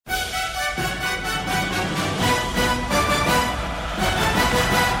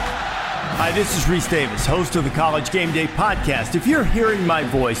Hi, this is Reese Davis, host of the College Game Day podcast. If you're hearing my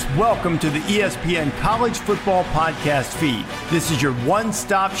voice, welcome to the ESPN College Football Podcast feed. This is your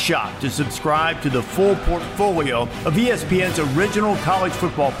one-stop shop to subscribe to the full portfolio of ESPN's original college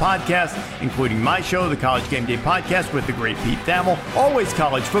football podcasts, including my show, the College Game Day podcast with the great Pete Thamel, Always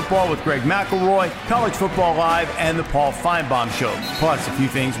College Football with Greg McElroy, College Football Live, and the Paul Feinbaum Show, plus a few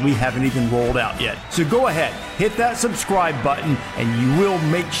things we haven't even rolled out yet. So go ahead, hit that subscribe button, and you will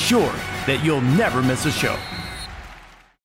make sure that you'll never miss a show.